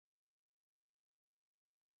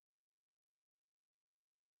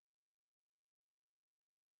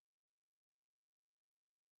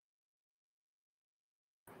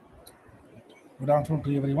Good afternoon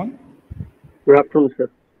to everyone. Good afternoon, sir.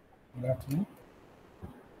 Good afternoon.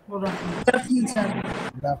 Good afternoon, sir.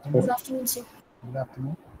 Good afternoon. Good afternoon, sir. Good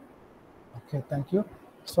afternoon. Okay, thank you.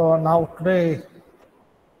 So now today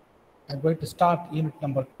I'm going to start unit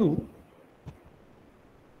number 2.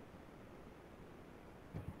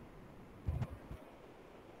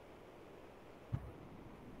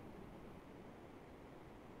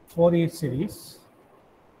 Fourier series.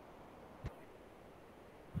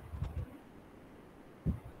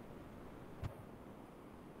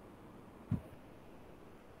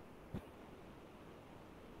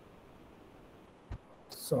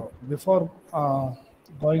 So before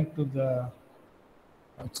going to the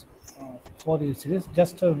Fourier series,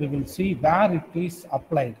 just we will see where it is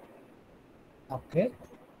applied. Okay,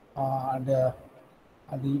 and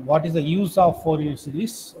what is the use of Fourier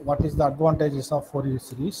series? What is the advantages of Fourier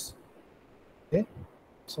series? Okay,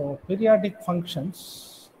 so periodic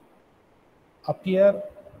functions appear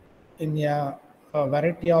in a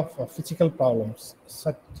variety of physical problems,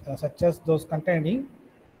 such as those containing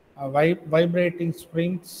vibrating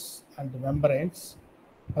springs and membranes,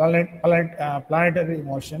 planetary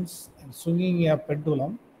motions, and swinging a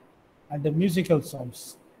pendulum, and the musical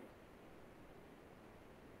sounds.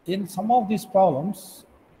 In some of these problems,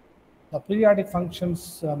 the periodic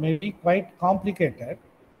functions may be quite complicated.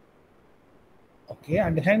 Okay,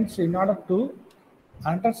 and hence, in order to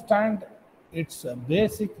understand its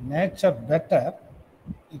basic nature better,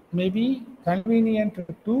 it may be convenient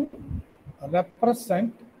to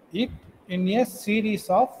represent it in a series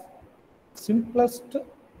of simplest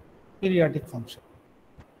periodic functions.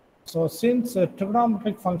 So since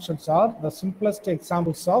trigonometric functions are the simplest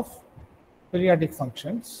examples of periodic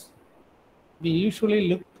functions, we usually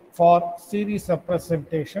look for series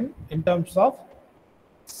representation in terms of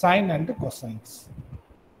sine and cosines.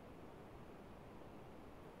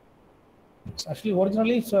 Actually,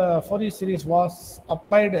 originally, Fourier series was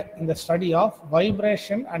applied in the study of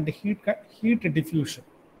vibration and heat diffusion.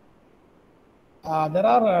 There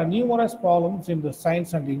are numerous problems in the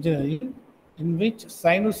science and engineering in which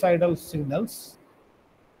sinusoidal signals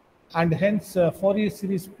and hence Fourier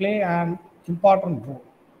series play an important role.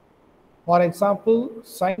 For example,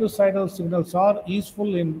 sinusoidal signals are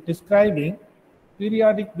useful in describing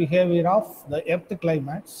periodic behavior of the Earth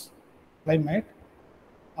climate.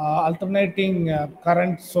 Alternating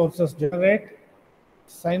current sources generate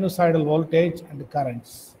sinusoidal voltage and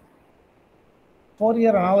currents. Fourier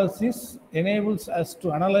analysis enables us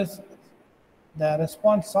to analyze the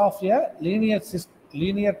response of a linear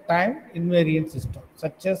time invariant system,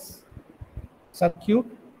 such as circuit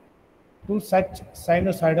to such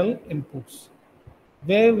sinusoidal inputs.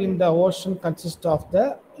 Wave in the ocean consists of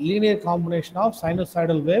the linear combination of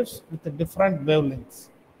sinusoidal waves with different wavelengths.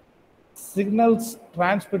 Signals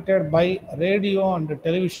transmitted by radio and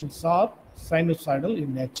televisions are sinusoidal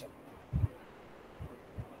in nature.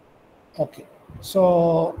 Okay,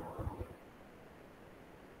 so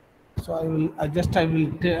I will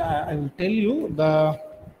tell you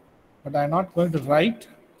but I'm not going to write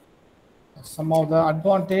some of the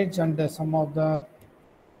advantage and some of the,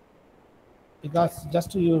 because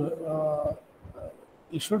just you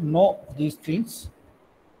should know these things.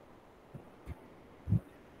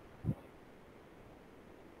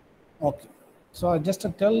 Okay, so I just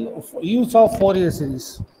tell use of Fourier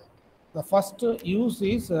series. The first use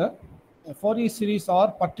is Fourier series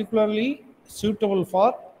are particularly suitable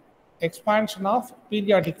for expansion of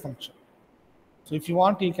periodic function. So if you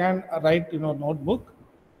want, you can write in your notebook.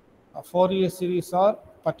 Fourier series are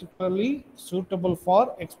particularly suitable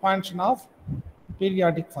for expansion of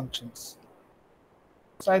periodic functions.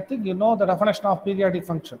 So I think you know the definition of periodic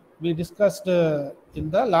function. We discussed in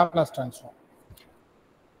the Laplace transform.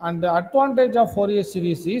 And the advantage of Fourier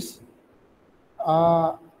series is,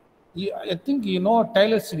 I think you know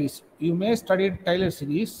Taylor series. You may study Taylor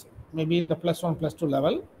series, maybe the +1, +2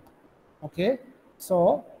 level. Okay,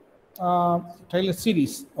 so Taylor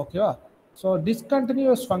series. Okay, so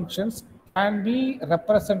discontinuous functions can be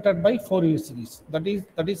represented by Fourier series. That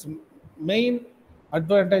is main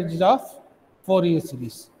advantage of Fourier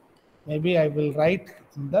series. Maybe I will write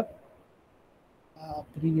in the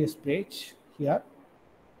previous page here.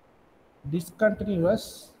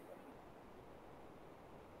 Discontinuous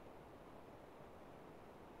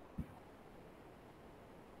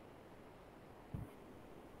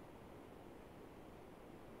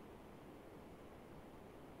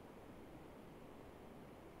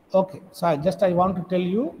okay, so I want to tell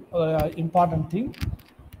you important thing.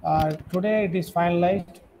 Today it is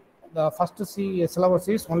finalized. The first syllabus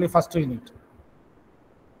is only first unit.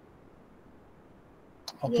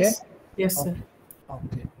 Okay. Yes. Yes, sir.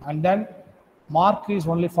 Okay, and then Mark is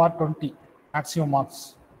only for 20, maximum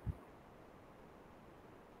marks.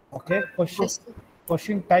 Okay, Yes, sir.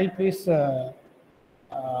 question type is there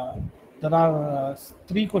are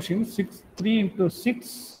 3 questions, 3 into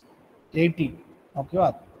 6, 18. Okay,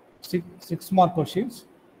 what? 6 more questions,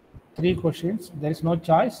 3 questions, there is no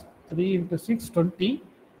choice. 3 into 6, 20.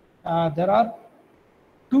 There are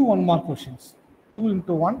 2 1 more questions, 2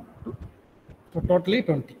 into 1, so totally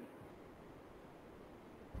 20.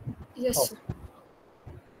 Yes, Oh. sir.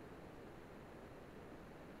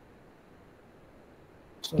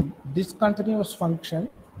 So discontinuous function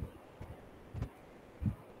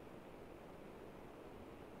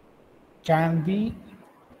can be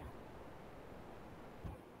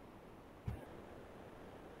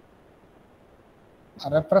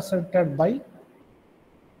represented by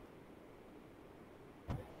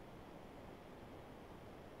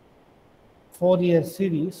Fourier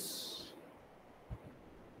series.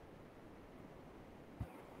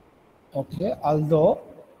 Okay, although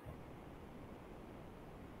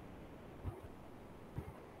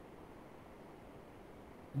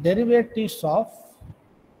derivatives of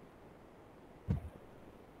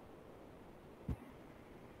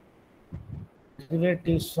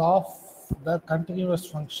the continuous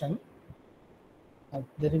function,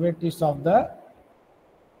 derivatives of the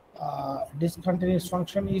discontinuous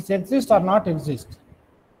function is exist or not exist.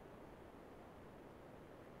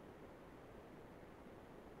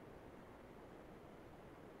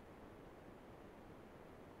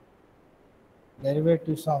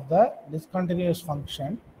 Derivatives of the discontinuous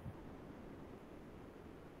function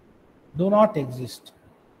do not exist.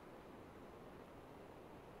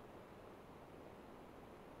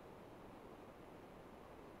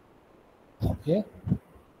 Okay,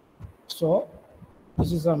 so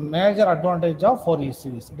this is a major advantage of Fourier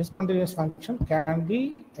series. Discontinuous function can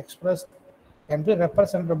be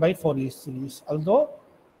represented by Fourier series, although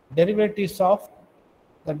derivatives of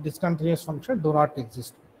the discontinuous function do not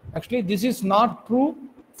exist. Actually, this is not true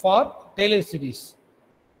for Taylor series.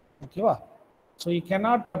 Okay, wow. So you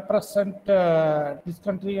cannot represent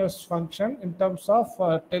discontinuous function in terms of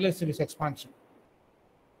Taylor series expansion.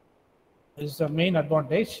 This is the main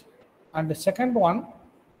advantage. And the second one,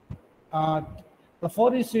 the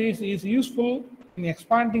Fourier series is useful in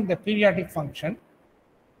expanding the periodic function.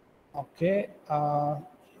 Okay,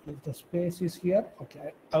 if the space is here,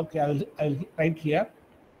 okay, I'll write here.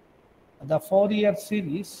 The Fourier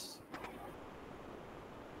series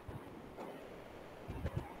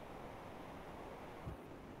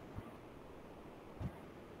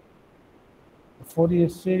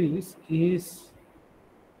is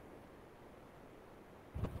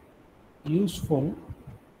useful,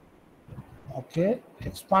 okay,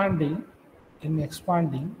 expanding in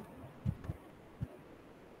expanding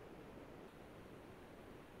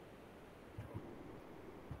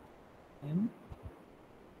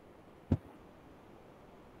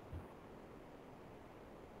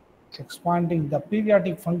the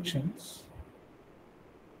periodic functions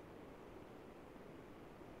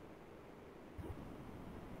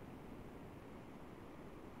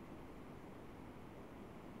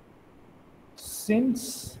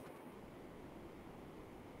since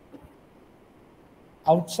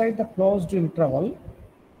outside the closed interval,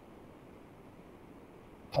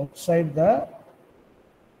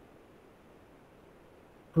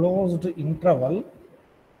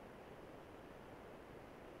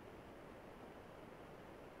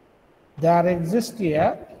 there exists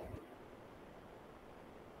a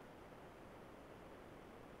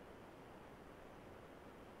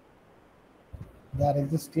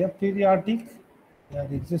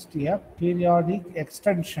periodic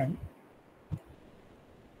extension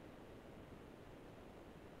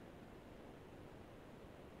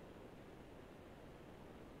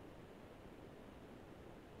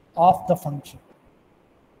of the function.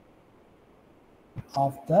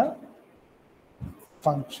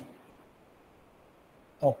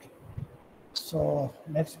 Okay. So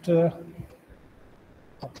next, okay.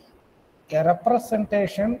 A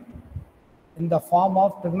representation in the form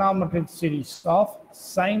of trigonometric series of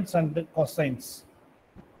sines and cosines.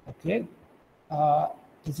 Okay.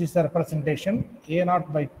 This is the representation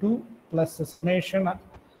a0 by 2 plus the summation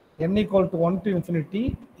n equal to 1 to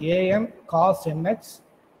infinity an cos nx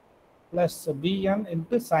plus bn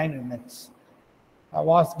into sin nx.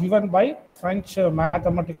 Was given by French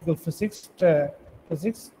mathematical physics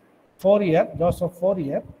Joseph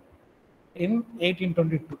Fourier in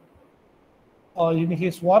 1822. In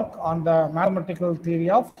his work on the mathematical theory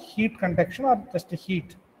of heat conduction or just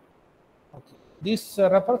heat. Okay. This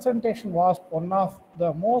representation was one of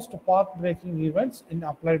the most path-breaking events in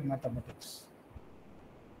applied mathematics.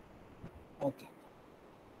 Okay.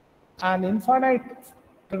 An infinite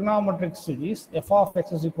trigonometric series f of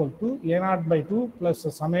x is equal to a naught by 2 plus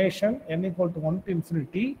a summation n equal to 1 to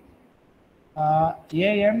infinity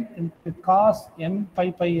an into cos n pi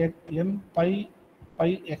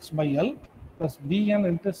x by l plus bn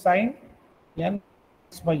into sin n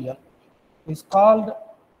x by l is called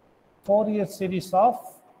Fourier series of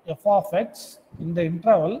f of x in the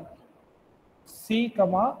interval c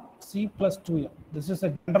comma c plus 2l. This is a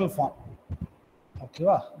general form. Okay,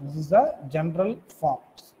 this is the general form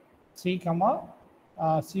c comma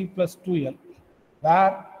c plus 2l,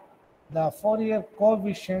 where the Fourier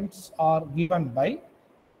coefficients are given by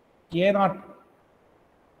a naught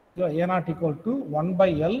equal to 1 by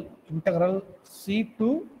l integral c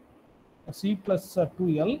to c plus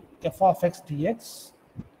 2l f of x dx,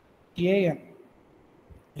 an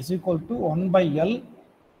is equal to 1 by l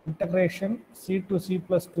integration c to c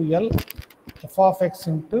plus 2l f of x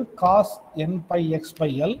into cos n pi x by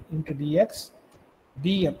l into dx,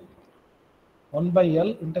 dn 1 by l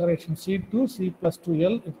integration c to c plus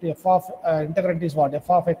 2l into f of integrand is what, f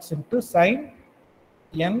of x into sin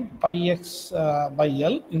n pi x by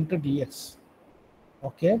l into dx.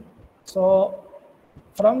 Okay, so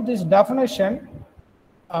from this definition,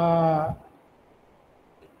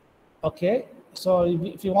 okay, so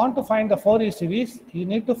if you want to find the Fourier series, you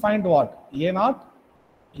need to find what, a naught,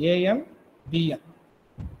 an, bn.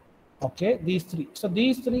 Okay, these three. So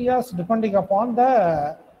these three are depending upon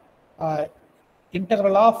the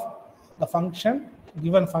integral of the function,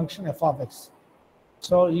 given function f of x.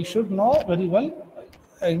 So you should know very well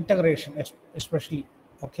integration especially.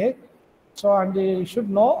 Okay, so and you should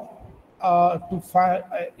know to find,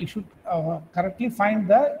 you should correctly find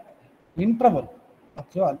the interval.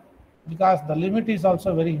 Okay, because the limit is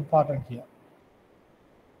also very important here.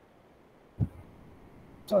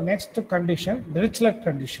 So next condition, Dirichlet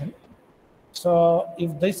condition. So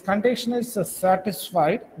if this condition is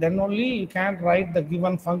satisfied, then only you can write the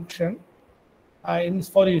given function in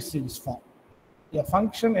Fourier series form. A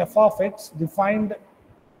function f of x defined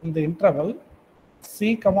in the interval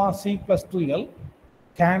c comma c plus 2l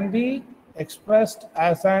can be expressed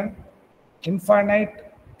as an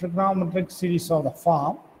infinite trigonometric series of the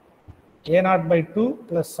form a naught by 2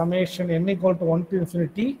 plus summation n equal to 1 to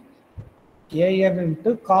infinity an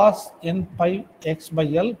into cos n pi x by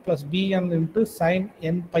l plus bn into sin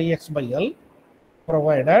n pi x by l,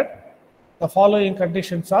 provided the following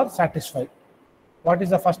conditions are satisfied. What is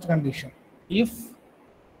the first condition? If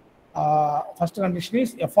first condition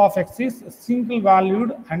is f of x is single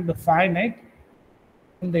valued and finite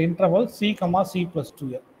in the interval c comma c plus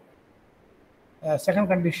 2l. Second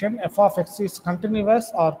condition, f of x is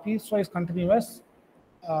continuous or piecewise continuous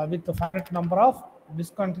with a finite number of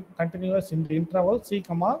discontinuous in the interval c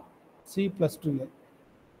comma c plus 2l.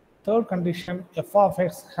 Third condition, f of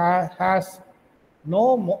x has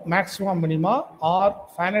no maximum minima or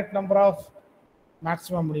finite number of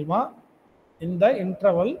maximum minima in the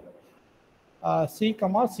interval c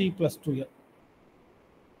comma c plus 2l.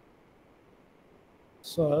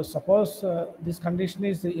 So suppose this condition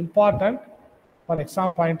is important for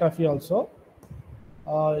exam point of view also,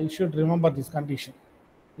 you should remember this condition.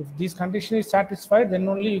 If this condition is satisfied, then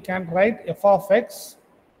only you can write f of x.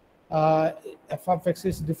 F of x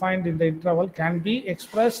is defined in the interval, can be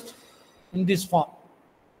expressed in this form.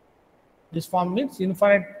 This form means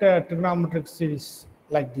infinite trigonometric series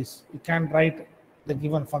like this. You can write the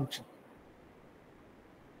given function.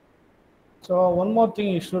 So one more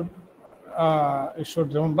thing you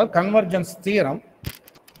should remember, convergence theorem.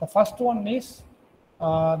 The first one is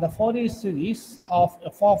the Fourier series of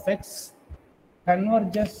f of x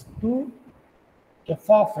converges to f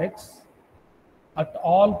of x at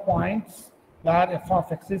all points where f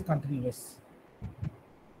of x is continuous.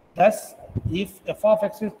 Thus, if f of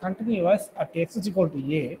x is continuous at x is equal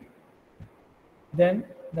to a, then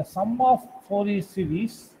the sum of Fourier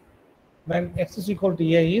series when x is equal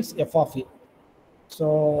to a is f of a.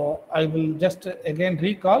 So I will just again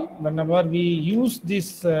recall, whenever we use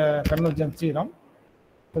this convergence theorem,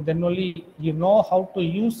 so then only you know how to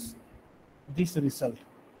use this result.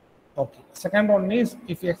 Okay. Second one is,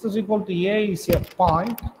 if x is equal to a is a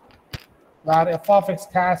point where f of x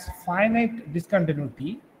has finite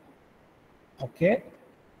discontinuity, okay,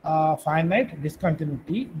 finite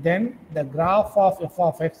discontinuity, then the graph of f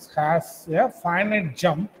of x has a finite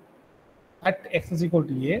jump at x is equal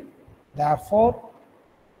to a. Therefore,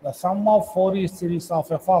 the sum of Fourier series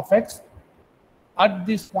of f of x at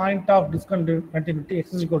this point of discontinuity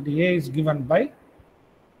x is equal to a is given by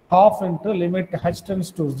half into limit h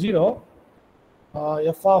tends to 0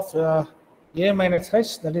 f of a minus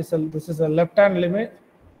h, that is this is a left hand limit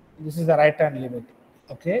This is the right hand limit.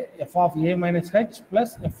 Okay, f of a minus h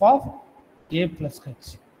plus f of a plus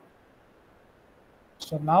h.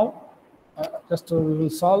 So now we will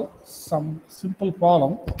solve some simple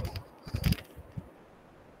problem.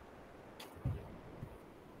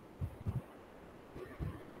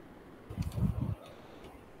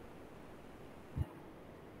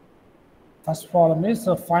 First problem is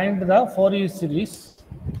find the Fourier series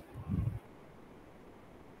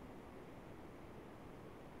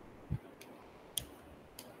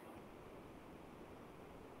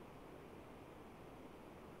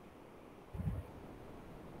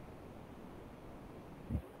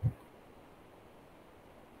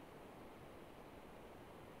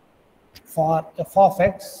for f of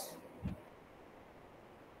x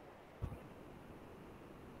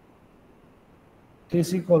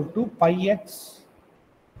is equal to pi x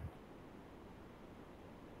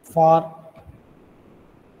for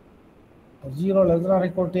 0 less than or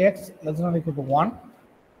equal to x less than or equal to 1,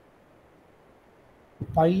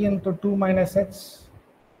 pi into 2 minus x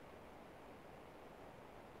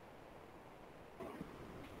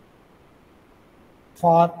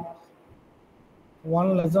for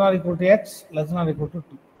 1 less than or equal to x less than or equal to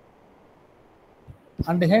 2,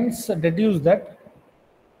 and hence deduce that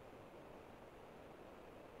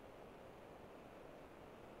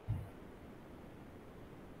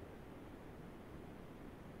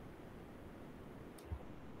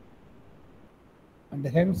and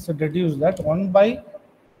hence deduce that 1 by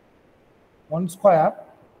 1 square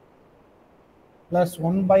plus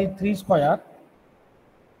 1 by 3 square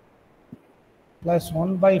plus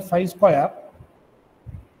 1 by 5 square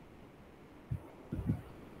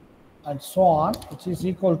and so on, which is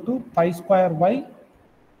equal to pi square by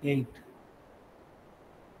 8.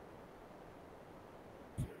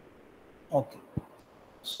 Okay.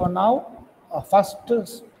 So now first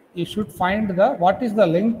you should find the what is the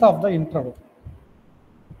length of the interval.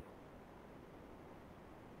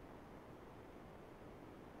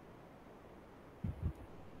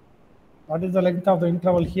 What is the length of the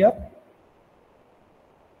interval here?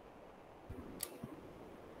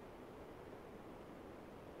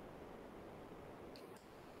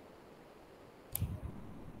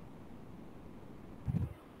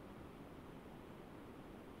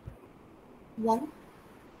 One.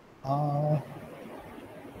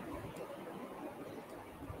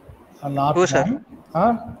 Not Two, sir. one.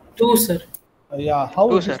 Huh? Two, sir. Yeah. How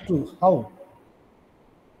Two, it is sir. two? How?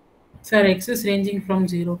 Sir, x is ranging from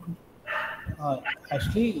 0 to.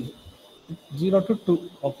 Actually 0 to 2.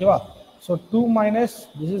 Okay, wow. So 2 minus,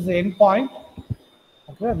 this is the end point.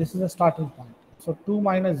 Okay, this is the starting point. So 2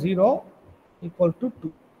 minus 0 equal to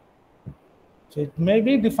 2. So it may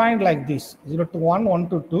be defined like this: 0 to 1, 1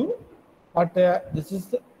 to 2. But this is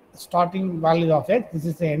the starting value of x. This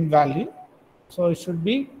is the end value. So it should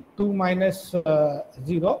be 2 minus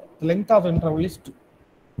 0. The length of interval is 2.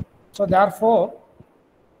 So therefore,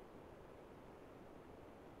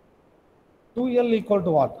 2L equal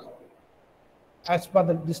to what? As per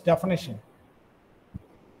this definition.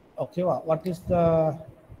 Okay, what is the,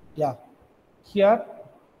 yeah, here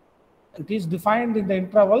it is defined in the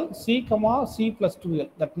interval c comma c plus 2L.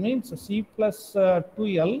 That means c plus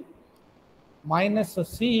 2L minus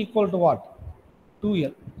c equal to what?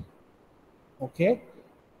 2L. Okay.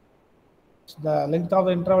 So the length of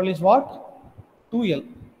the interval is what? 2L.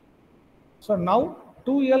 So now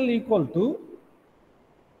 2L equal to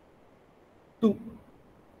 2.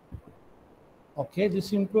 Okay,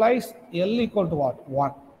 this implies L equal to what?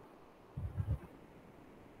 1.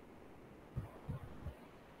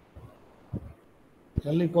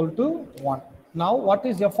 L equal to 1. Now what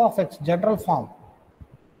is f of x? General form.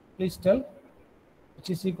 Please tell. Which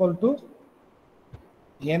is equal to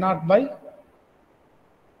a0 by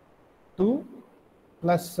 2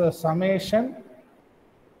 plus summation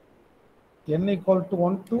n equal to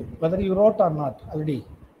 1 to, whether you wrote or not already.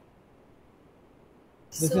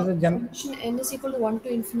 This So is a function n is equal to 1 to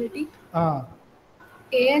infinity. Ah,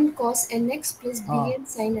 An cos nx plus Ah. bn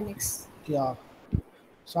sin nx. yeah.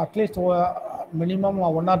 So at least minimum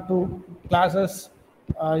 1 or 2 classes,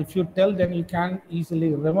 if you tell, then you can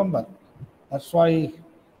easily remember. That's why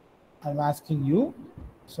I'm asking you.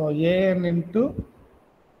 So an into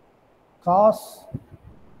cos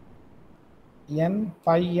n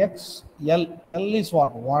pi x L. L is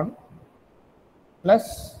what? 1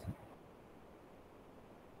 plus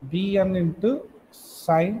bn into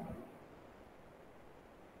sin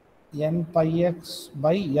n pi x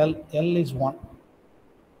by L. L is 1.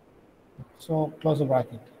 So close the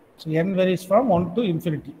bracket. So n varies from 1 to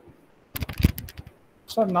infinity.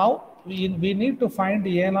 So now we need to find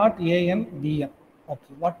a0, an, bn.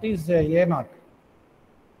 Okay, what is a0?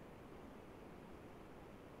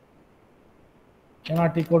 A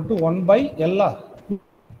naught equal to 1 by L.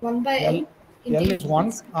 1 by L, L L is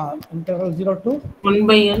 1. Integral 0 to 1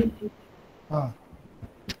 by L.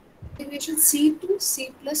 integration C to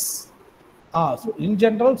C plus. So in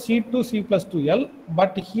general C to C plus 2L,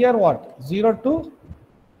 but here what? 0 to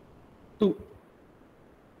 2.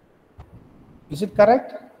 Is it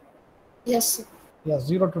correct? Yes, sir. Yes,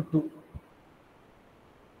 0 to 2.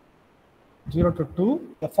 0 to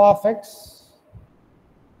 2 f of x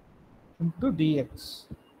into dx.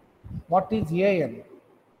 What is an?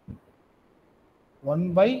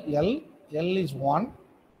 1 by L. L is 1.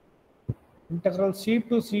 Integral C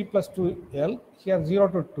to C plus 2L. Here 0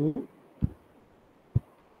 to 2.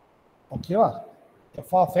 Okay,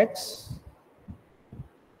 f of x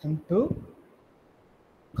into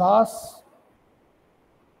cos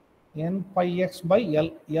n pi x by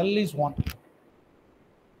L. L is 1.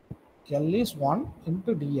 L is 1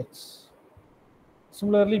 into dx.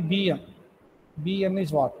 Similarly, Bn. Bn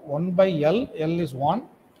is what? 1 by L. L is 1.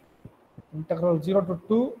 Integral 0 to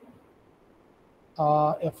 2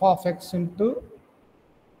 f of x into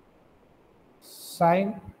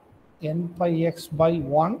sine n pi x by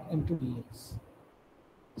 1 into dx.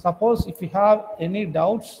 Suppose if you have any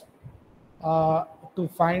doubts to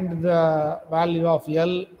find the value of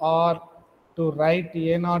L or to write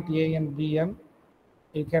A naught, A and Bn,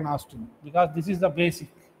 you can ask me because this is the basic.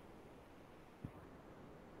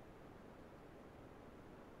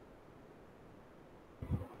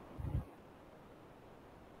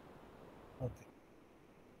 Okay.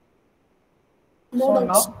 No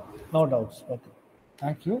doubts. Now, no doubts. Okay.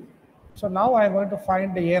 Thank you. So now I am going to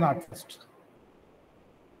find the A naught first.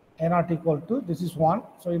 A naught equal to, this is 1.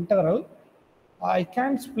 So integral, I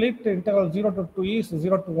can split integral 0 to 2 is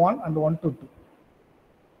 0 to 1 and 1 to 2.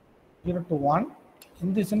 0 to 1.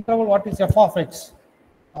 In this interval, what is f of x?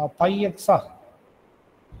 Pi x,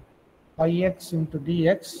 pi x into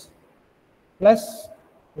dx plus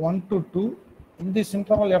 1 to 2. In this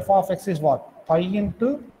interval, f of x is what? Pi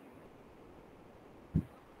into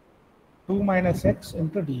 2 minus x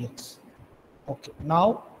into dx. Okay,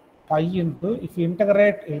 now pi into, if you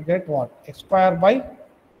integrate, you get what? X square by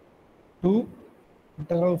 2,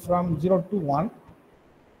 integral from 0 to 1,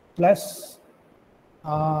 plus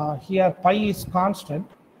here pi is constant.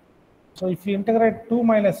 So if you integrate 2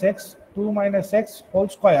 minus x whole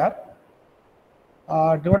square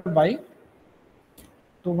divided by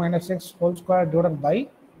 2 minus x whole square divided by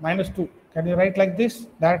minus 2. Can you write like this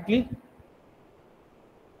directly?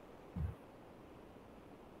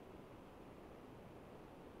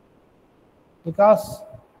 Because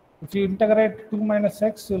if you integrate 2 minus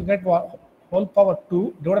x, you will get whole power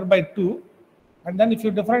 2 divided by 2. And then if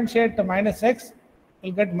you differentiate the minus x,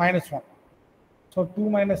 you will get minus 1. So 2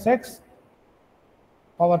 minus x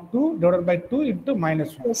power 2 divided by 2 into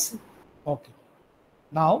minus 1. Yes, sir. Okay.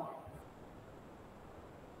 Now,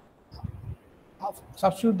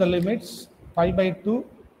 substitute the limits. Pi by 2.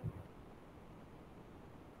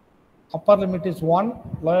 Upper limit is 1.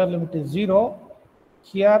 Lower limit is 0.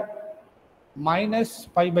 Here, minus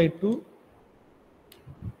pi by 2.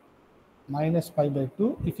 Minus pi by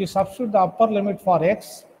 2. If you substitute the upper limit for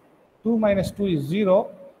x, 2 minus 2 is 0.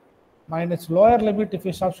 Minus lower limit, if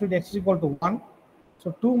you substitute x is equal to 1.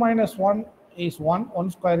 So 2 minus 1 is 1. 1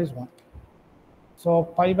 square is 1. So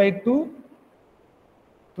pi by 2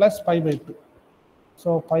 plus pi by 2.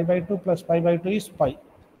 So pi by 2 plus pi by 2 is pi.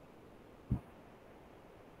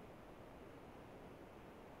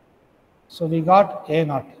 So we got A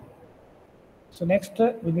naught. So next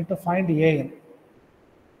we need to find An.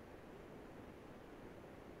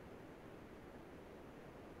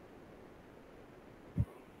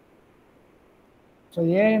 So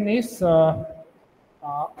An is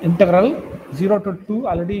integral 0 to 2.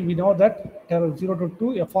 Already we know that integral 0 to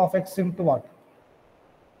 2 f of x into what?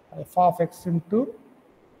 F of x into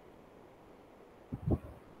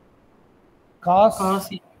cos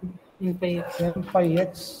n pi x. n pi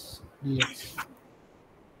x dx.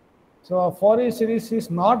 So Fourier series is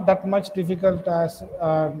not that much difficult as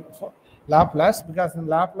Laplace, because in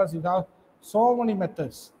Laplace you have so many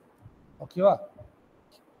methods. Okay,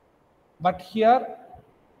 but here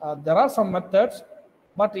there are some methods,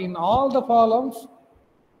 but in all the problems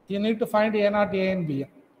you need to find A naught, A and B.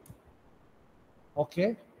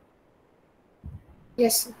 Okay.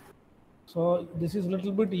 Yes, sir. So this is a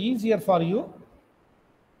little bit easier for you.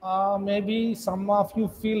 Maybe some of you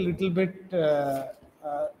feel little bit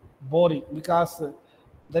boring because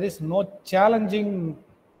there is no challenging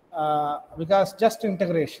because just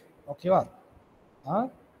integration. Okay,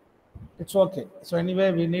 it's okay. So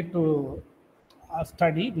anyway, we need to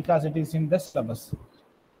study because it is in the syllabus.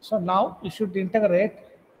 So now we should integrate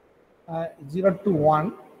 0 to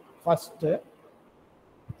 1 first.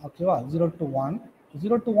 Okay, 0 to 1.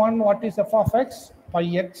 0 to 1, what is f of x? Pi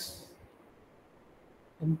x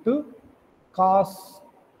into cos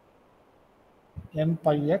n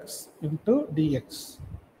pi x into dx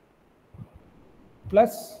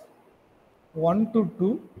plus 1 to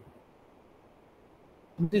 2.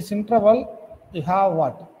 In this interval, you have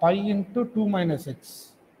what? Pi into 2 minus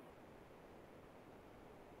x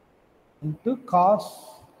into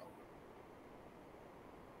cos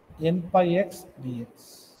n pi x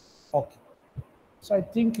dx. Okay. So I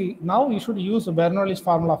think now you should use Bernoulli's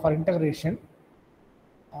formula for integration.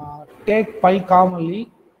 Take pi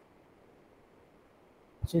commonly.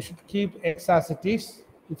 So you should keep x as it is.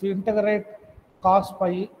 If you integrate cos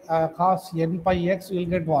n pi x, you will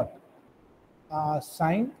get what?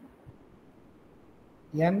 Sine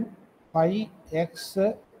n pi x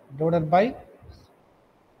divided by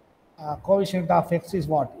coefficient of x is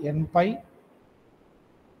what? N pi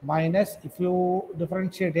minus, if you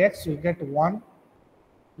differentiate x, you get 1.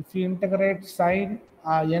 If you integrate sine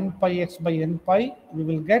n pi x by n pi, we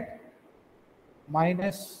will get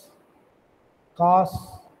minus cos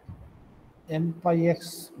n pi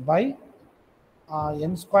x by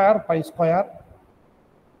n square pi square.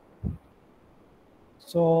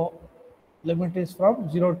 So limit is from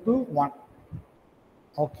 0 to 1.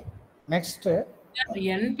 Okay. Next.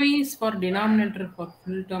 N pi is for denominator for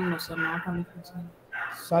full term, no sir, not only for sine.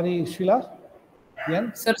 Sorry, Sheila.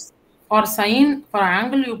 N? Sir, for sine, for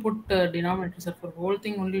angle you put denominator, sir. For whole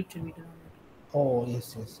thing only it should be denominator. Oh,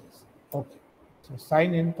 yes. Okay. So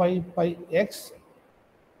sine n pi x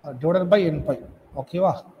divided by n pi. Okay,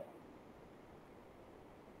 wa?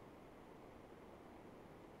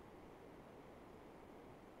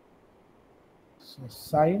 So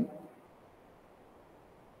sine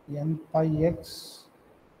n pi x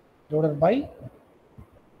divided by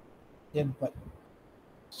n pi.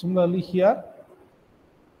 Similarly here,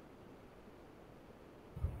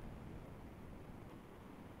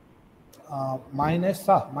 minus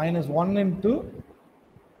 1 into,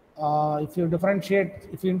 if you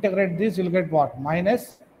integrate this, you'll get what?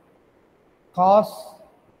 Minus cos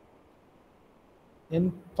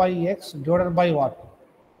n pi x divided by what?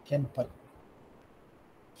 N pi.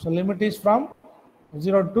 So limit is from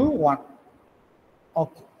 0 to 1.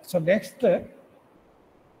 Okay. So next,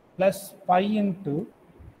 plus pi into,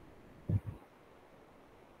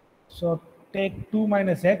 so take 2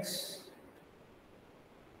 minus x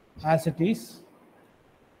as it is.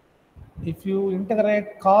 If you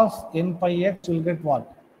integrate cos n pi x, you will get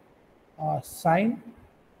what? Sine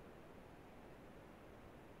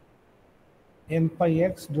n pi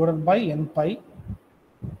x divided by n pi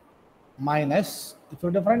minus, if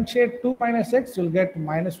you differentiate 2 minus x, you will get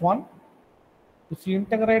minus 1. If you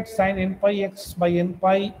integrate sine n pi x by n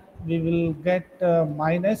pi, we will get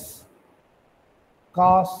minus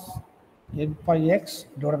cos n pi x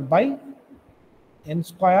divided by n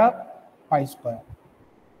square pi square.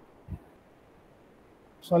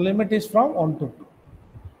 So limit is from 1 to 2.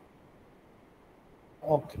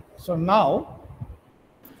 Okay. So now,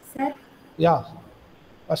 Sir, yeah,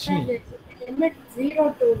 Ashwini. limit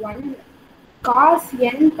 0 to 1 cos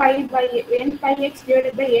n pi by n pi x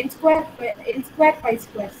divided by n square pi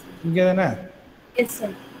square. Sir. Yes,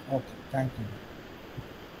 sir. Okay, thank you.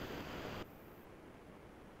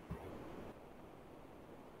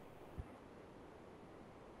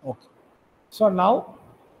 Okay. So now,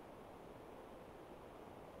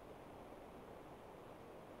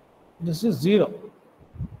 this is 0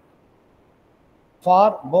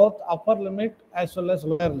 for both upper limit as well as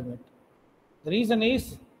lower limit. The reason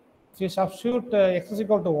is, if you substitute x is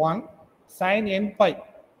equal to 1, sine n pi.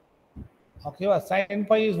 Okay, well, sine n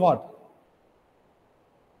pi is what?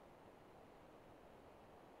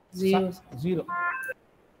 0. 0.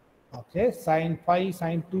 Okay, sine pi,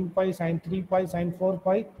 sine 2 pi, sine 3 pi, sine 4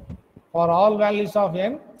 pi. For all values of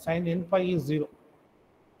n, sine n pi is 0.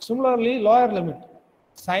 Similarly, lower limit,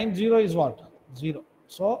 sine 0 is what? 0.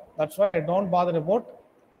 So that's why I don't bother about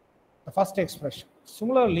the first expression.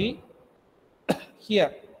 Similarly,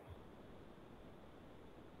 here,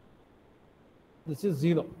 this is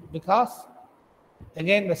 0 because,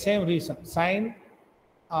 again, the same reason. Sine,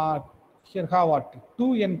 here have what?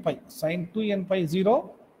 2n pi. Sine 2n pi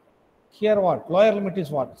 0. Here what? Lower limit is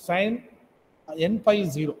what? Sine n pi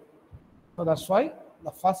is 0. So that's why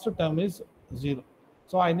the first term is 0.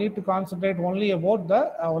 So I need to concentrate only about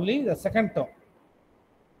the second term.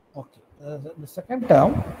 Okay. The second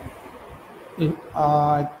term,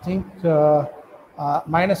 I think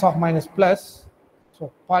minus of minus plus.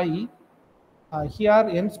 So pi. Here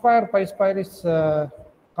n square pi square is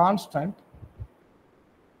constant.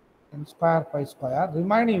 n square pi square.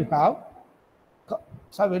 Remaining you have,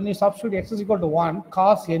 so when you substitute x is equal to 1,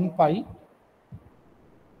 cos n pi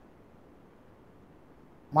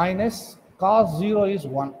minus cos 0 is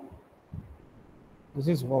 1. This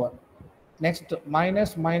is over. Next,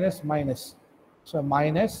 minus, minus, minus. So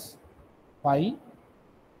minus pi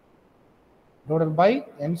divided by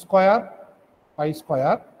n square pi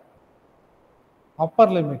square, upper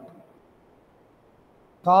limit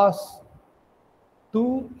cos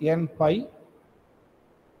 2n pi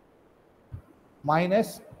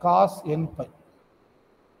minus cos n pi.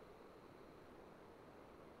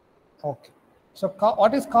 Okay. So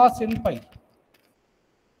what is cos n pi?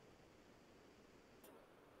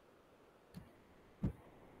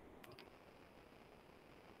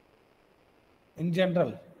 In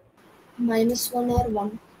general, -1 or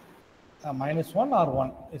 1. minus 1 or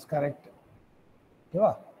 1 is correct.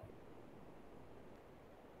 Yeah.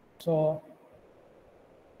 So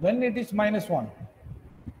when it is minus 1?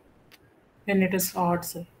 When it is odd,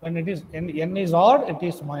 sir. When it is n is odd, it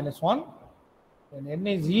is minus 1. When n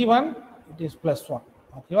is even, it is plus 1.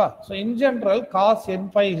 Okay. So in general, cos n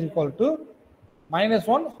pi is equal to minus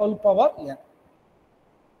 1 whole power n.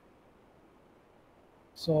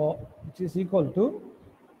 So which is equal to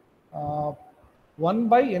 1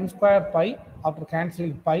 by n square pi, after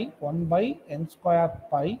cancelling pi, 1 by n square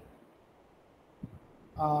pi.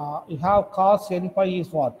 You have cos n pi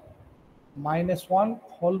is what? Minus 1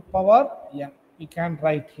 whole power n. You can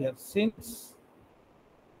write here, since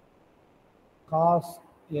cos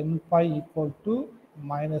n pi equal to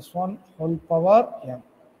minus 1 whole power n.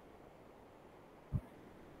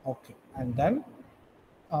 Okay, and then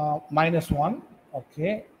minus 1.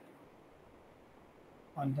 Okay,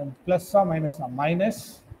 and then plus or minus or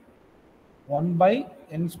minus 1 by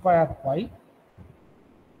n square pi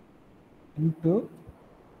into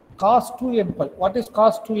cos 2n pi. What is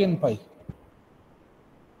cos 2n pi?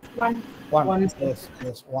 1. 1. Yes,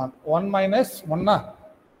 1. 1 minus 1 na?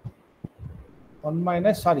 1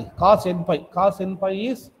 minus, sorry, cos n pi. Cos n pi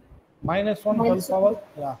is minus 1 whole power,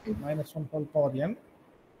 yeah, minus 1 whole power n.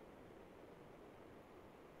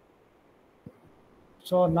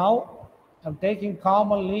 So now I'm taking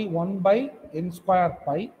commonly 1 by n square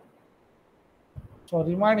pi. So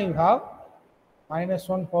remaining you have minus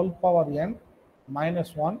 1 whole power n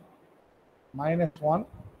minus 1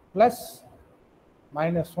 plus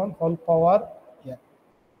minus 1 whole power n.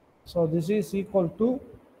 So this is equal to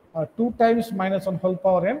 2 times minus 1 whole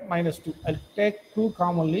power n minus 2. I'll take 2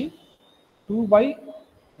 commonly. 2 by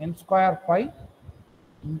n square pi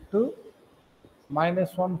into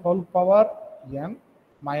minus 1 whole power n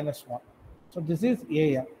minus 1. So this is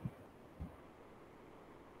an.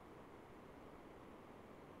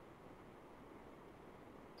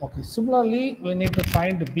 Okay, similarly, we need to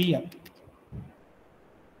find bn.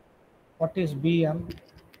 What is bn?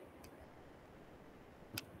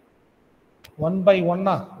 1 by 1,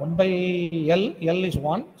 1 by L is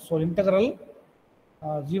 1. So integral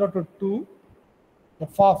 0 to 2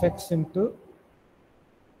 f of x into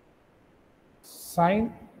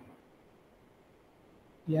sine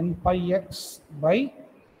n pi x by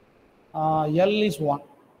L is 1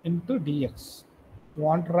 into dx. You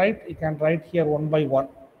want to write, you can write here 1 by 1.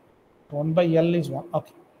 1 by L is 1.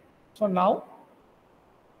 Okay. So now,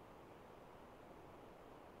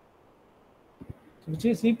 which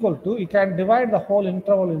is equal to, you can divide the whole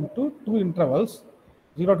interval into 2 intervals.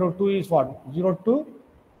 0 to 2 is what? 0 to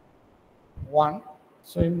 1.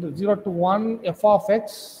 So in the 0 to 1 f of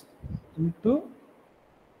x into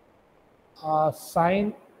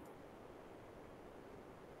sine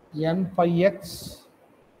n pi x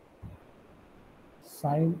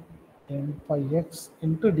sine n pi x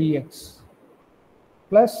into dx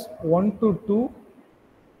plus 1 to 2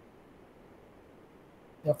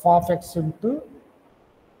 f of x into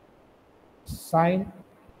sine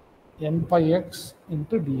n pi x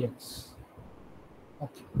into dx.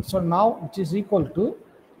 Okay, so now which is equal to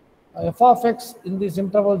f of x in this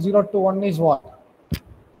interval 0 to 1 is what?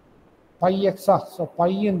 Pi x. So pi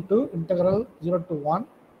into integral 0 to 1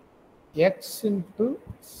 x into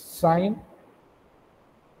sine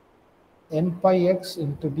n pi x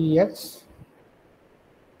into dx.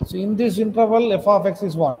 So in this interval f of x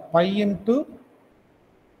is what? Pi into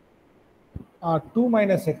 2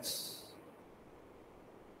 minus x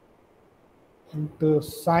into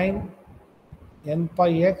sine n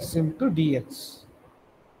pi x into dx.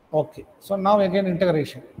 Okay, so now again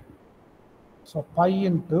integration. So pi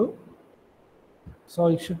into, so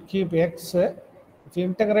you should keep x. If you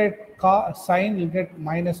integrate sine, you get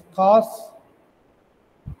minus cos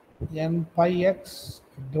n pi x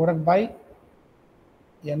divided by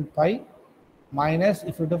n pi minus,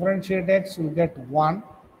 if you differentiate x, you will get 1.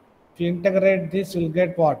 If you integrate this, you will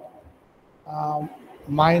get what?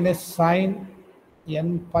 Minus sine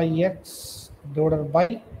n pi x divided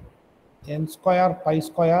by n square pi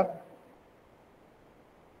square,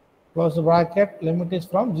 close the bracket, limit is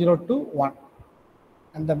from 0 to 1.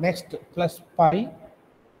 And the next plus pi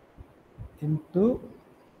into,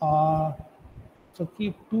 so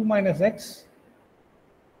keep 2 minus x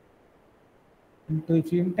into,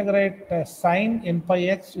 if you integrate sine n pi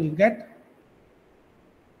x, you will get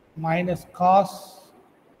minus cos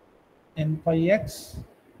n pi x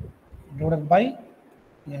divided by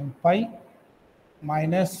n pi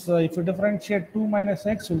minus, if you differentiate 2 minus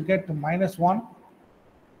x, you will get minus 1.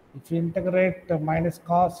 If you integrate minus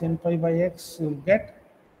cos n pi by x, you will get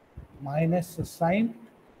minus sine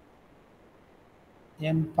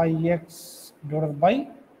n pi x divided by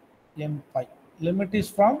n pi. Limit is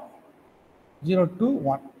from 0 to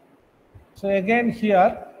 1. So again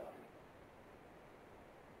here,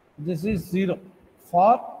 this is 0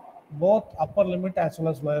 for both upper limit as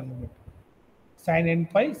well as lower limit. Sin n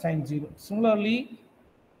pi, sin 0. Similarly,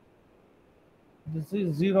 this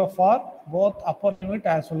is 0 for both upper limit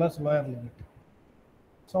as well as lower limit.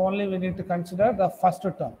 So only we need to consider the first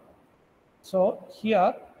term. So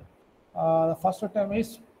here, the first term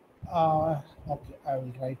is, okay, I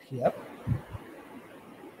will write here.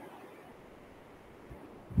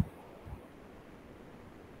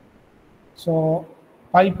 So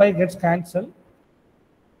pi gets cancelled.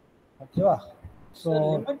 Okay, so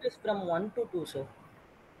limit is from 1 to 2, sir.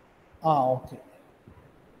 Okay.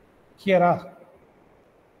 Here,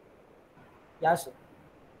 Yes, sir.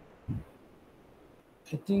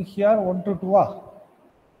 I think here 1 to 2.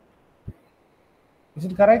 Is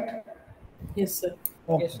it correct? Yes, sir.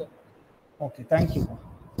 Okay. Yes, sir. Okay, thank you.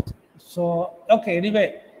 So, okay,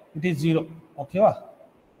 anyway, it is 0. Okay,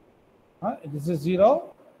 this is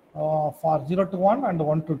 0 for 0 to 1 and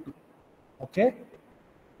 1 to 2. Okay.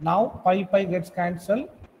 Now pi gets cancelled.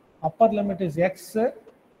 Upper limit is x.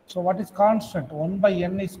 So what is constant? 1 by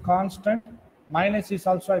n is constant. Minus is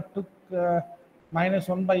also, I took minus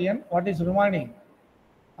 1 by n. What is remaining?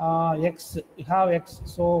 X. You have x.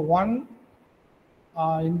 So 1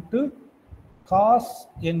 into cos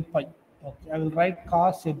n pi. Okay, I will write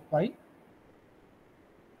cos n pi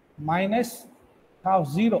minus have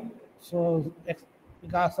 0. So x,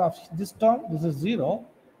 because of this term, this is 0.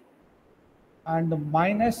 And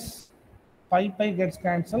minus pi gets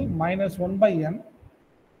cancelled, minus 1 by n.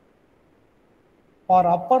 For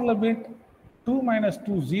upper limit, 2 minus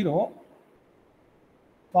 2, 0.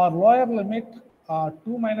 For lower limit,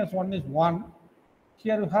 2 minus 1 is 1.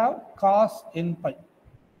 Here you have cos n pi.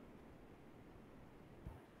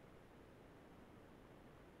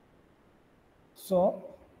 So,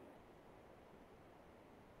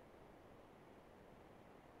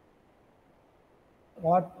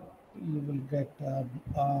 what you will get,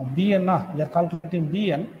 Bn, you are calculating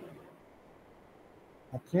Bn.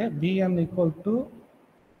 Okay, Bn equal to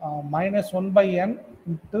minus 1 by n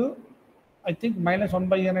into, I think minus 1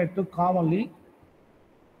 by n I took commonly.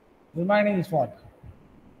 Remaining is what?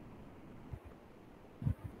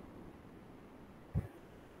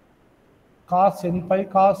 Cos n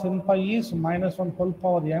pi is minus 1 whole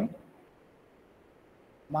power n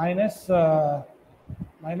minus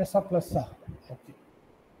minus or plus. Okay.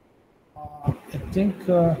 I think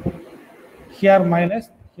here minus,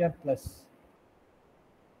 here plus.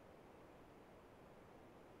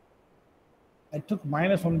 I took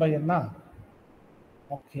minus 1 by n.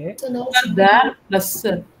 Okay. So now Sir, there plus,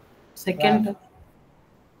 sir. Second. Where?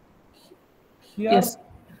 Here. Yes.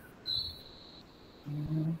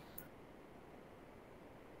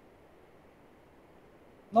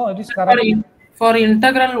 No, it is For, correct. for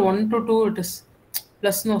integral 1 to 2, it is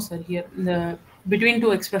plus, no, sir. Here, the between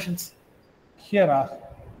two expressions. Here,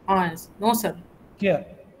 Yes. No, sir. here.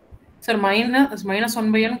 Sir, minus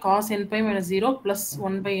 1 by n cos n pi minus 0 plus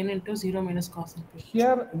 1 by n into 0 minus cos n pi.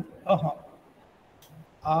 Here,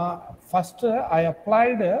 first I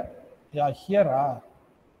applied, yeah, here.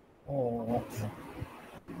 Oh, okay.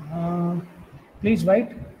 Please write.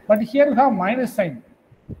 But here you have minus sign.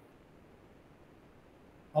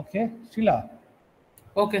 Okay, Sheila.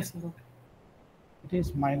 Okay, sir. Okay. It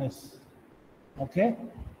is minus. Okay.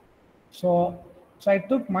 So I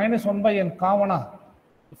took minus 1 by n common.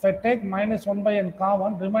 If I take minus 1 by n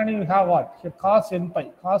common, remaining you have what? Here cos n pi.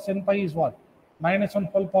 Cos n pi is what? Minus 1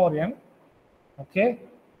 whole power n. Okay.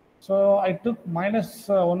 So I took minus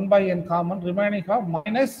 1 by n common, remaining have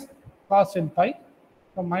minus cos n pi.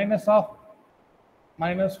 So minus of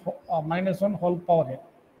minus 1 whole power n.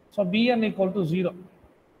 So Bn equal to 0.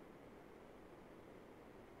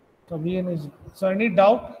 So Bn is, so any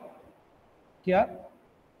doubt here?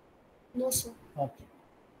 No, sir. Okay.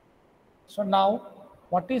 So now,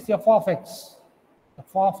 what is f of x?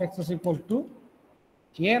 F of x is equal to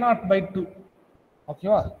a naught by 2. Okay.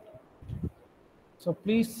 Wow. So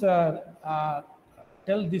please tell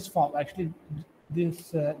this form, actually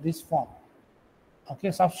this form.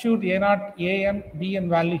 Okay, substitute a naught, a n, b n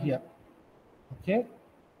value here. Okay.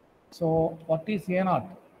 So what is a naught?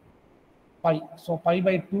 Pi. So pi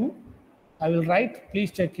by 2. I will write, please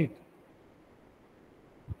check it.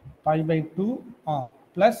 Pi by 2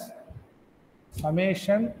 plus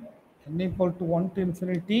summation n equal to 1 to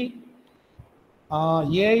infinity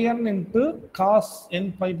a n into cos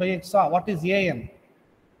n pi by x. What is a n?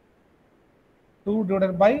 2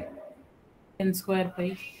 divided by n square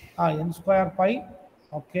pi n square pi.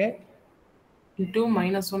 Okay. into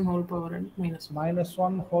minus 1 whole power n minus 1. Minus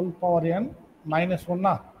 1 whole power n minus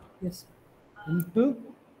 1 Yes. into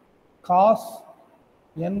cos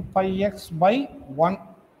n pi x by 1.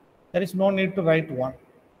 There is no need to write 1.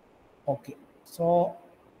 Okay. So,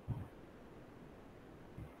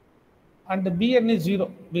 and the bn is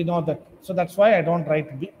 0. We know that. So that's why I don't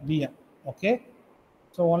write bn. Okay.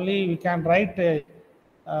 So only we can write an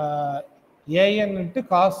into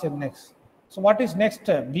cos nx. So what is next?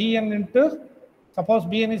 Bn into, suppose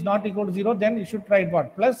bn is not equal to 0, then you should write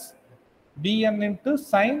what? Plus bn into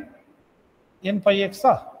sin n pi x.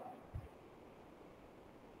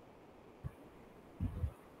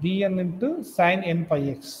 Bn into sin n pi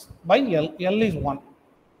x by L. L is 1.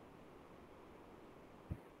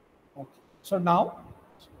 Okay. So now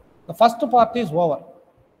the first part is over.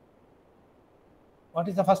 What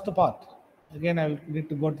is the first part? Again, I will need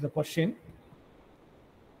to go to the question.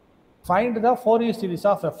 Find the Fourier series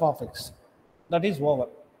of f of x. That is over.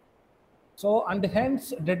 So, and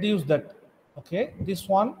hence deduce that. Okay, this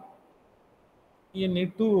one you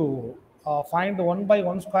need to find 1 by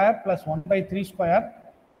 1 square plus 1 by 3 square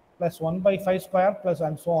plus 1 by 5 square plus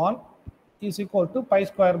and so on is equal to pi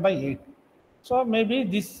square by 8. So maybe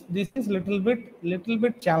this is little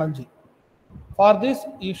bit challenging. For this,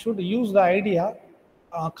 you should use the idea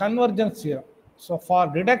convergence theorem. So for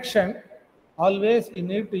deduction, always you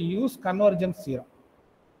need to use convergence theorem.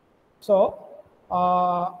 So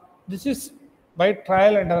this is by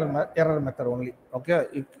trial and error method only. Okay,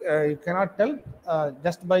 you cannot tell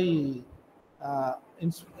just by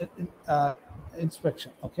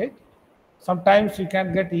inspection. Okay, sometimes you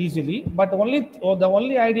can get easily, but the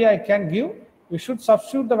only idea I can give, we should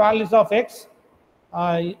substitute the values of x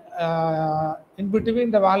in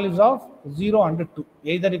between the values of 0 and 2.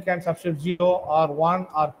 Either you can substitute 0 or 1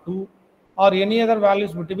 or 2 or any other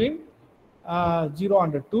values between 0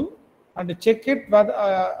 and 2, and check it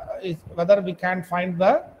whether we can find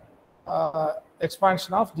the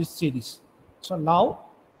expansion of this series. So now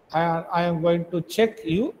I am going to check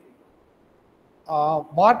you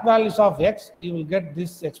what values of x you will get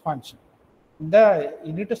this expansion.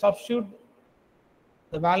 You need to substitute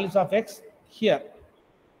the values of x here.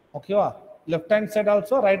 Okay, left hand side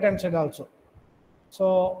also, right hand side also.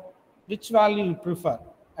 So which value you prefer?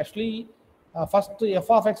 Actually, first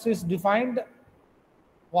f of x is defined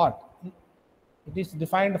what? It is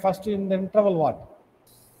defined first in the interval what?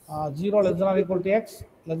 0 less than or equal to x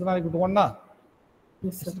less than or equal to 1.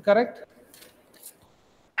 Yes, Is it correct?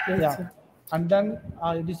 Yes, Yeah. sir. And then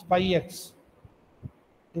it is pi x.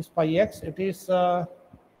 It is pi x. It is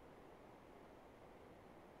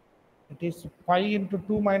pi into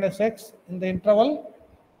 2 minus x in the interval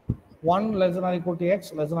 1 less than or equal to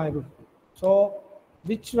x less than or equal to 2. So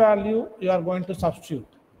which value you are going to substitute?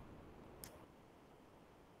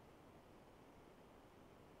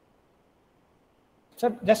 So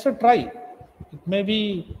just a try. It may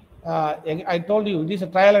be, I told you, it is a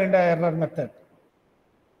trial and error method.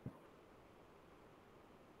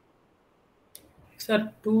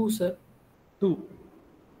 Sir, 2, sir. 2.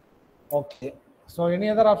 Okay. So any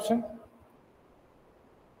other option?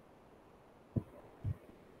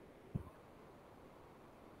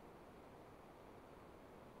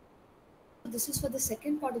 This is for the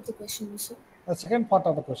second part of the question, sir. The second part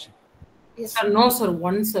of the question. Yes, Sir, sir. no, sir.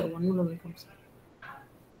 1, sir. 1 will only come, sir.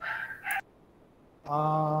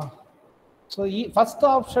 So first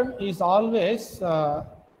option is always,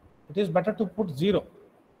 it is better to put 0.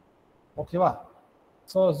 Okay,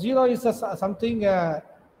 so 0 is something,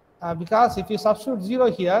 because if you substitute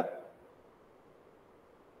 0 here,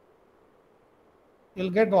 you'll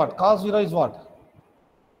get what? Cos 0 is what?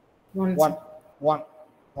 1, 1. sir. 1.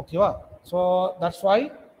 Okay, so that's why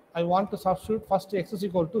I want to substitute first x is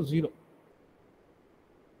equal to 0.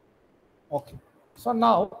 Okay. So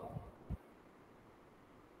now,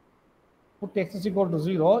 put x is equal to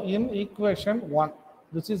 0 in equation 1.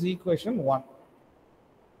 This is equation 1.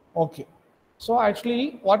 Okay. So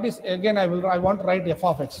actually, what is, again, I want to write f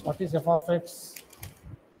of x. What is f of x?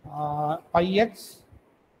 Pi x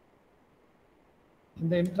in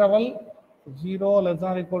the interval 0 less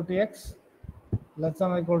than or equal to x less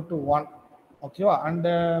than or equal to 1. Okay, and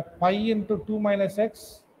pi into 2 minus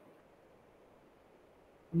x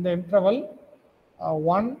in the interval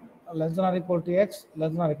 1 less than or equal to x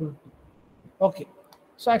less than or equal to 2. Okay,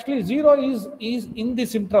 so actually 0 is in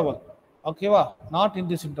this interval. Okay, not in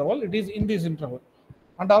this interval, it is in this interval.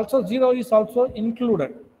 And also 0 is also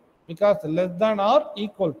included because less than or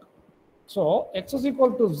equal to. So x is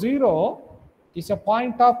equal to 0 is a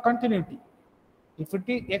point of continuity. If it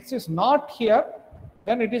is, x is not here,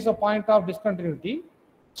 then it is a point of discontinuity.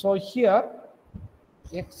 So here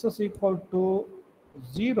x is equal to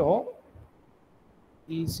 0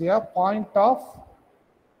 is a point of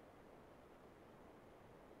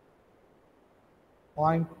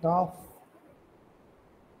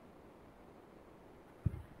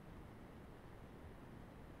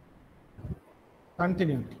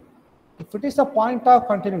continuity. If it is a point of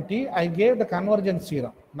continuity, I gave the convergence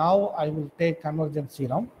theorem. Now I will take convergence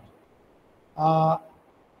theorem.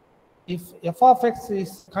 If f of x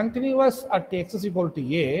is continuous at x is equal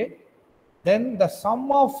to a, then the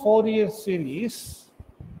sum of Fourier series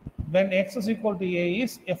when x is equal to a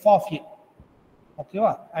is f of a. Okay,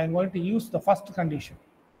 I am going to use the first condition,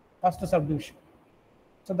 first subdivision.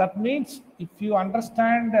 So that means if you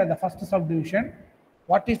understand the first subdivision,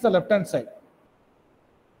 what is the left hand side?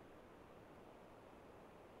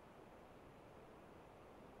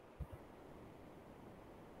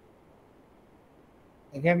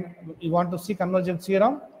 Again, you want to see convergence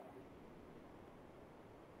theorem?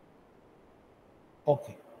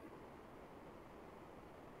 Okay.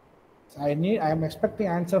 So I am expecting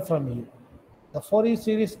answer from you. The Fourier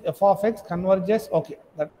series f of x converges. Okay,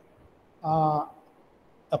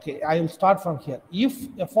 okay, I will start from here. If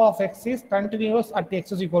f of x is continuous at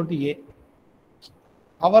x is equal to a,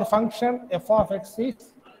 our function f of x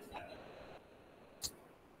is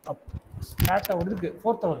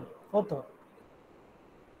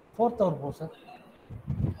fourth hour, sir.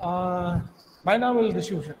 Binomial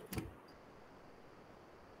distribution.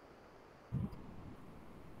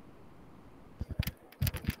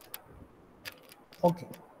 Okay.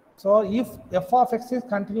 So if f of x is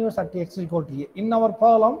continuous at x is equal to a, in our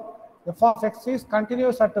problem, f of x is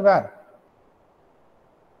continuous at where?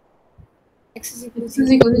 X is equal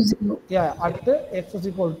to 0. Yeah, at x is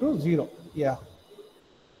equal to 0. Yeah.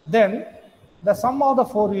 Then the sum of the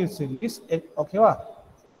Fourier series, okay,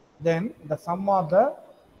 then the sum of the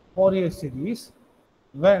Fourier series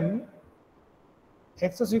when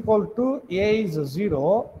x is equal to a is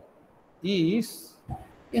 0 is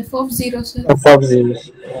F of 0, sir. F of 0.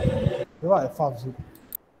 f of 0.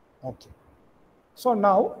 Okay. So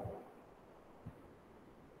now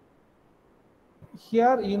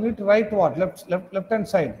here you need to write what? Left hand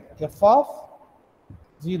side. F of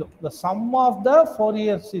 0. The sum of the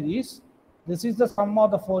Fourier series. This is the sum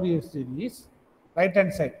of the Fourier series. Right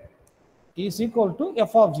hand side is equal to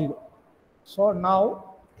f of 0. So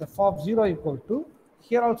now f of 0 equal to,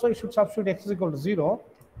 here also you should substitute x is equal to 0.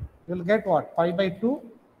 You will get what? Pi by 2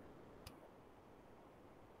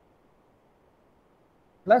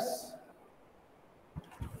 plus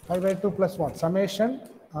pi by 2 plus what? Summation.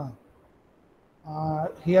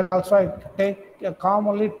 Here also I take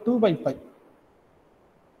commonly 2 by pi.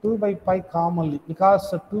 2 by pi commonly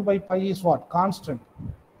because 2 by pi is what? Constant.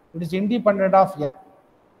 It is independent of n.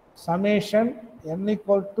 Summation n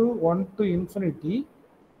equal to 1 to infinity.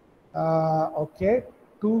 Okay,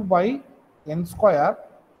 2 by n square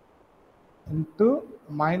into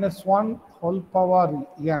minus 1 whole power n.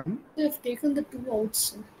 I have taken the 2 out,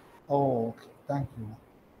 sir. Oh, okay. Thank you.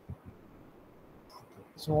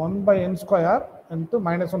 So 1 by n square into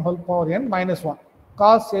minus 1 whole power n minus 1.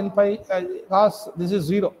 Cos n pi, cos this is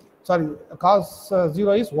 0. Sorry, cos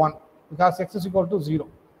 0 is 1 because x is equal to 0.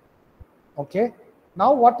 Okay.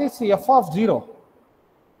 Now what is the f of 0?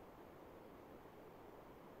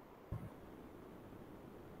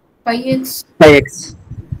 Pi x. Pi x.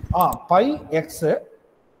 Pi x,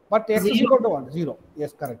 but x is equal to what? 0.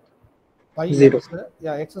 Yes, correct. Pi 0. x,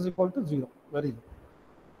 yeah, x is equal to 0. Very good.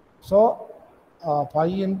 So pi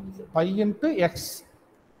into x,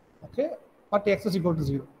 okay, but x is equal to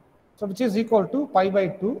 0. So which is equal to pi by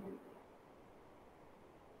 2.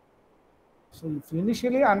 So if you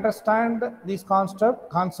initially understand these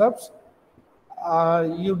concepts,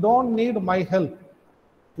 you don't need my help.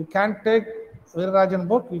 You can take Virarajan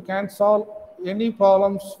book, you can solve any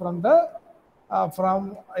problems from the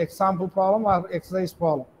from example problem or exercise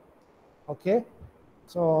problem. Okay,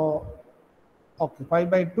 so okay, pi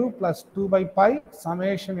by 2 plus 2 by pi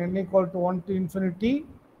summation n equal to 1 to infinity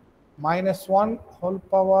minus 1 whole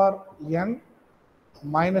power n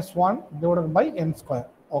minus 1 divided by n square.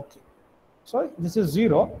 Okay, so this is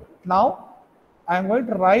 0. Now I am going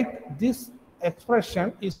to write this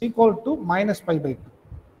expression is equal to minus pi by 2.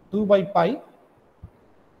 2 by pi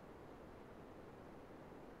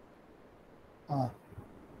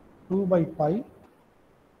 2 by pi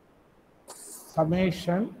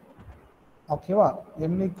summation, okay,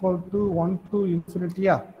 n equal to 1 to infinity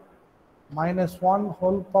minus 1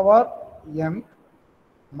 whole power n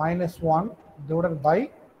minus 1 divided by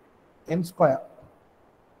n square,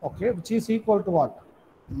 okay, which is equal to what?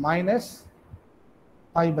 Minus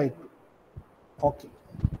pi by 2. Okay,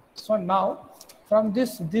 so now from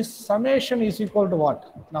this summation is equal to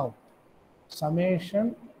what? Now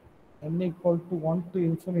summation n equal to 1 to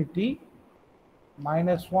infinity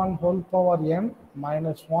minus 1 whole power n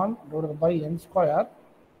minus 1 divided by n square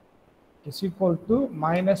is equal to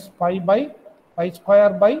minus pi square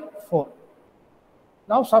by 4.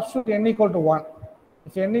 Now substitute n equal to 1.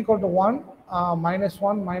 If n equal to 1, minus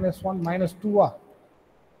 1 minus 1 minus 2,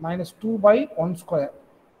 minus 2 by 1 square.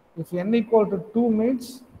 If n equal to 2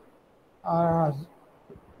 means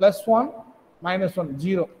plus 1 minus 1,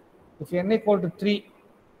 0. If n equal to 3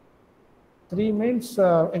 means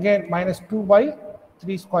again minus 2 by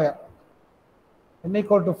 3 square. N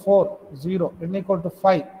equal to 4, 0. N equal to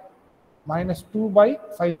 5, minus 2 by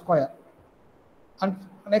 5 square. And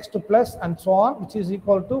next to plus and so on, which is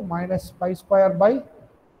equal to minus pi square by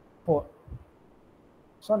 4.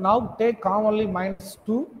 So now take commonly minus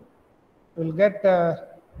 2, we will get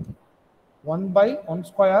 1 by 1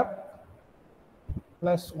 square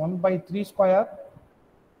plus 1 by 3 square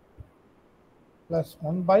plus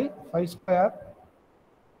 1 by 5 square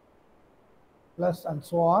plus and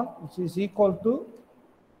so on, which is equal to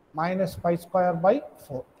minus pi square by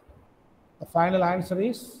 4. The final answer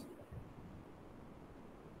is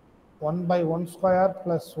 1 by 1 square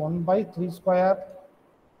plus 1 by 3 square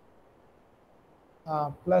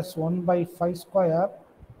plus 1 by 5 square,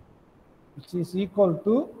 which is equal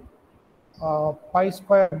to pi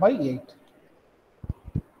square by 8.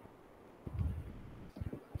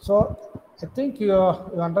 So I think you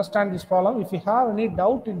understand this problem. If you have any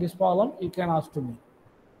doubt in this problem, you can ask to me.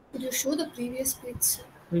 Could you show the previous page, sir?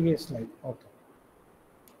 Previous slide. Okay.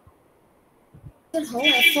 Sir, how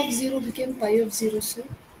f of 0 became pi of 0, sir?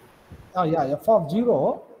 Oh yeah, f of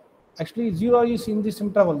 0. Actually, 0 is in this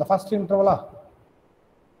interval, the first interval.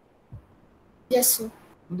 Yes, sir.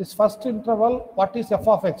 In this first interval, what is f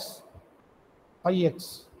of x? Pi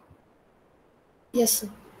x. Yes, sir.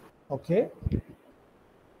 Okay.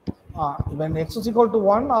 When x is equal to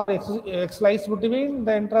 1 or x lies between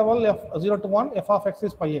the interval f 0 to 1, f of x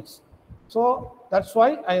is pi x. So that's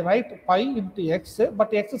why I write pi into x,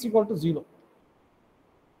 but x is equal to 0.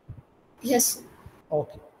 Yes, sir.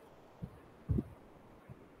 Okay.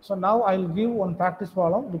 So now I'll give one practice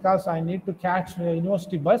problem because I need to catch a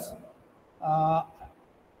university bus.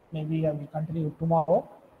 Maybe I will continue tomorrow.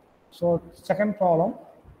 So second problem,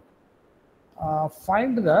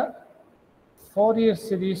 find the Fourier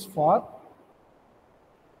series for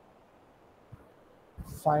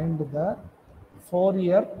Fourier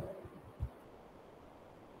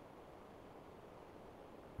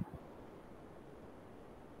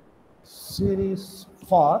series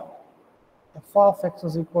for f of x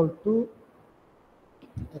is equal to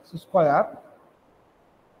x square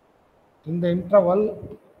in the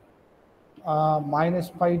interval minus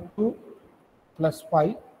pi to plus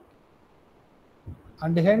pi,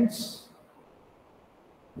 and hence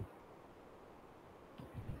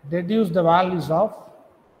deduce the values of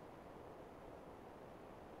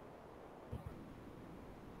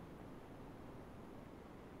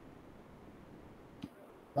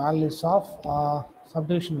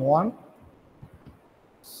subdivision 1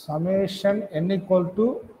 summation n equal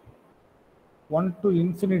to 1 to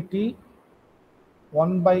infinity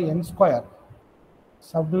 1 by n square,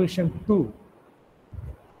 subdivision 2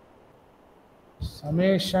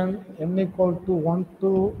 summation n equal to 1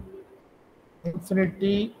 to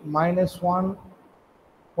infinity minus 1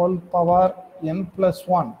 whole power n plus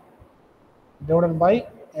 1 divided by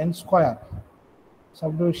n square,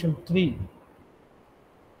 subdivision 3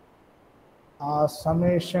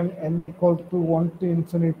 summation n equal to 1 to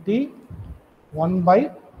infinity 1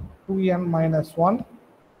 by 2n minus 1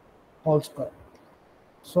 whole square.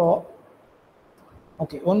 So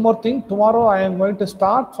okay, one more thing, tomorrow I am going to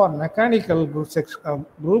start for mechanical group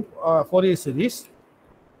Fourier series.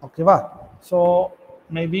 Okay, so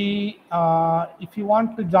maybe if you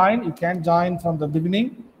want to join, you can join from the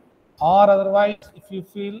beginning, or otherwise, if you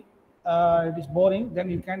feel it is boring, then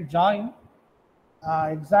you can join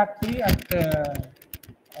exactly at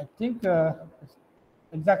I think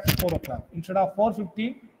exactly 4 o'clock instead of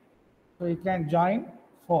 4:15. So you can join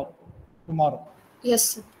 4 tomorrow. Yes,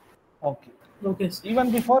 sir. Okay. Okay, sir.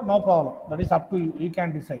 Even before, no problem. That is up to you. You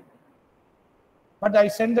can decide. But I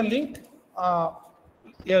send the link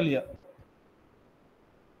earlier.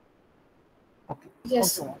 Okay.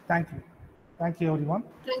 Yes, Okay. sir. Thank you. Thank you, everyone.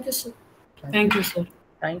 Thank you, sir. Thank you, sir.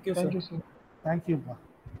 Thank you, sir. Thank you, sir. Thank you.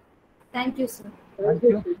 Thank you, sir. Thank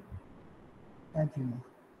you. Thank you.